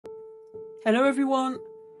Hello everyone!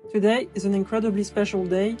 Today is an incredibly special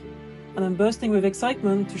day and I'm bursting with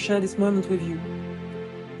excitement to share this moment with you.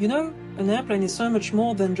 You know, an airplane is so much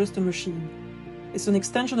more than just a machine. It's an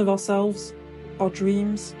extension of ourselves, our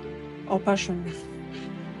dreams, our passions.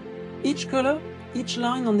 Each color, each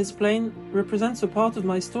line on this plane represents a part of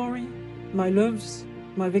my story, my loves,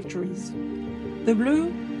 my victories. The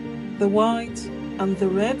blue, the white and the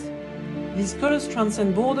red, these colors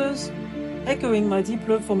transcend borders, echoing my deep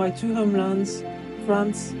love for my two homelands,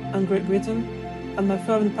 France and Great Britain, and my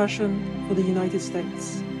fervent passion for the United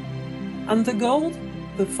States. And the gold,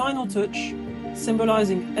 the final touch,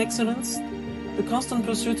 symbolizing excellence, the constant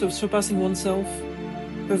pursuit of surpassing oneself,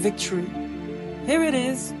 a victory. Here it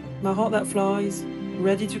is, my heart that flies,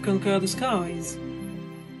 ready to conquer the skies.